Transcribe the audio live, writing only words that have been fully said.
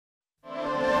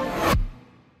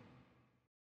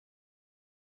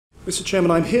Mr. Chairman,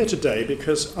 I'm here today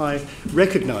because I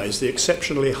recognise the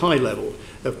exceptionally high level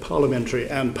of parliamentary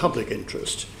and public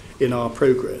interest in our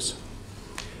progress.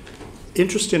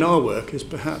 Interest in our work is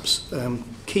perhaps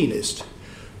keenest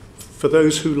for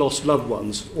those who lost loved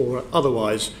ones or are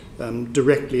otherwise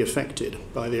directly affected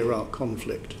by the Iraq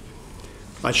conflict.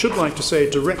 I should like to say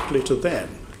directly to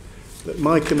them that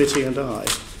my committee and I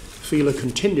feel a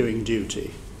continuing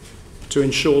duty to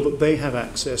ensure that they have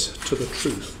access to the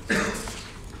truth.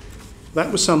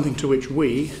 That was something to which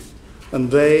we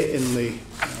and they, in the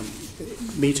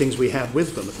meetings we had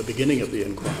with them at the beginning of the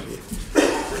inquiry,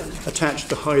 attached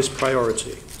the highest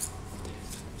priority.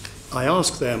 I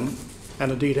ask them, and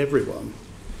indeed everyone,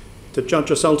 to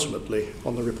judge us ultimately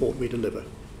on the report we deliver.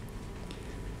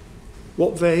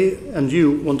 What they and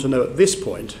you want to know at this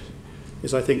point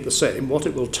is, I think, the same: what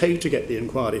it will take to get the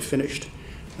inquiry finished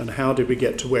and how did we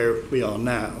get to where we are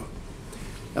now.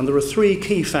 And there are three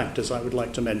key factors I would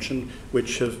like to mention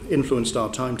which have influenced our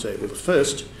timetable. The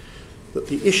first, that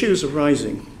the issues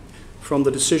arising from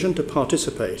the decision to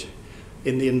participate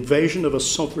in the invasion of a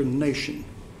sovereign nation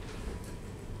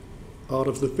are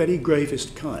of the very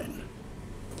gravest kind.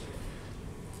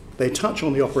 They touch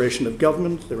on the operation of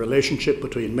government, the relationship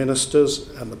between ministers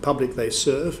and the public they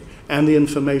serve, and the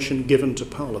information given to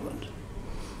Parliament.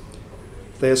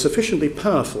 They are sufficiently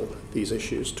powerful, these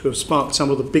issues, to have sparked some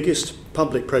of the biggest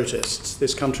public protests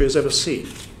this country has ever seen.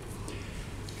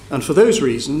 And for those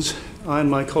reasons, I and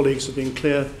my colleagues have been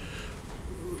clear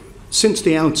since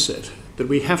the outset that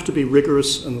we have to be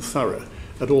rigorous and thorough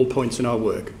at all points in our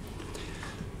work.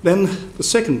 Then the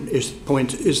second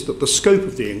point is that the scope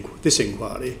of this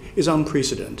inquiry is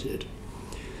unprecedented.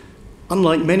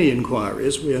 Unlike many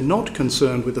inquiries, we are not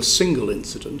concerned with a single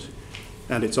incident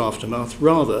and its aftermath.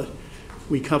 Rather,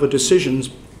 we cover decisions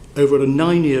over a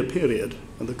 9-year period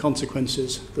and the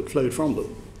consequences that flowed from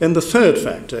them. Then the third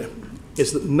factor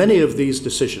is that many of these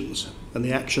decisions and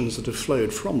the actions that have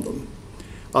flowed from them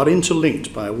are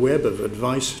interlinked by a web of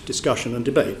advice, discussion and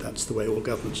debate. That's the way all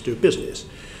governments do business.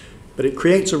 But it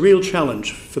creates a real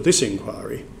challenge for this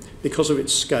inquiry because of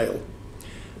its scale.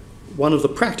 One of the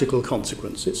practical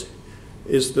consequences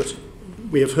is that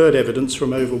we have heard evidence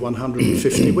from over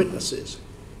 150 witnesses.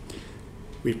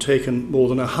 We've taken more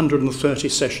than 130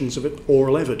 sessions of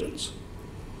oral evidence.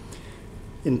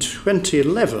 In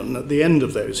 2011, at the end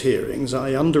of those hearings,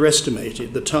 I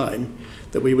underestimated the time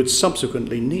that we would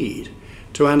subsequently need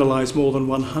to analyse more than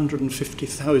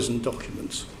 150,000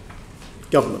 documents,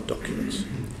 government documents,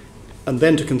 and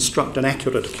then to construct an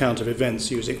accurate account of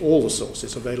events using all the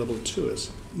sources available to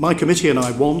us. My committee and I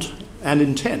want and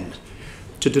intend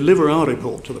to deliver our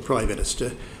report to the Prime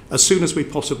Minister as soon as we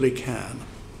possibly can.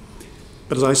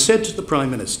 But as I said to the Prime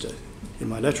Minister in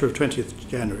my letter of 20th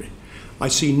January, I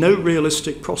see no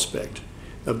realistic prospect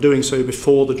of doing so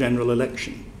before the general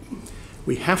election.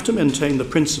 We have to maintain the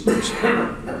principles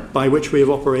by which we have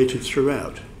operated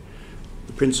throughout.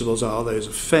 The principles are those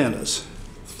of fairness,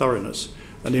 thoroughness,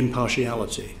 and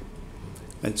impartiality.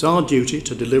 And it's our duty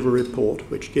to deliver a report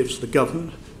which gives the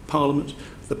government, Parliament,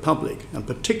 the public, and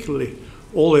particularly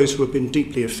all those who have been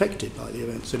deeply affected by the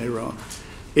events in Iraq,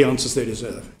 the answers they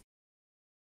deserve.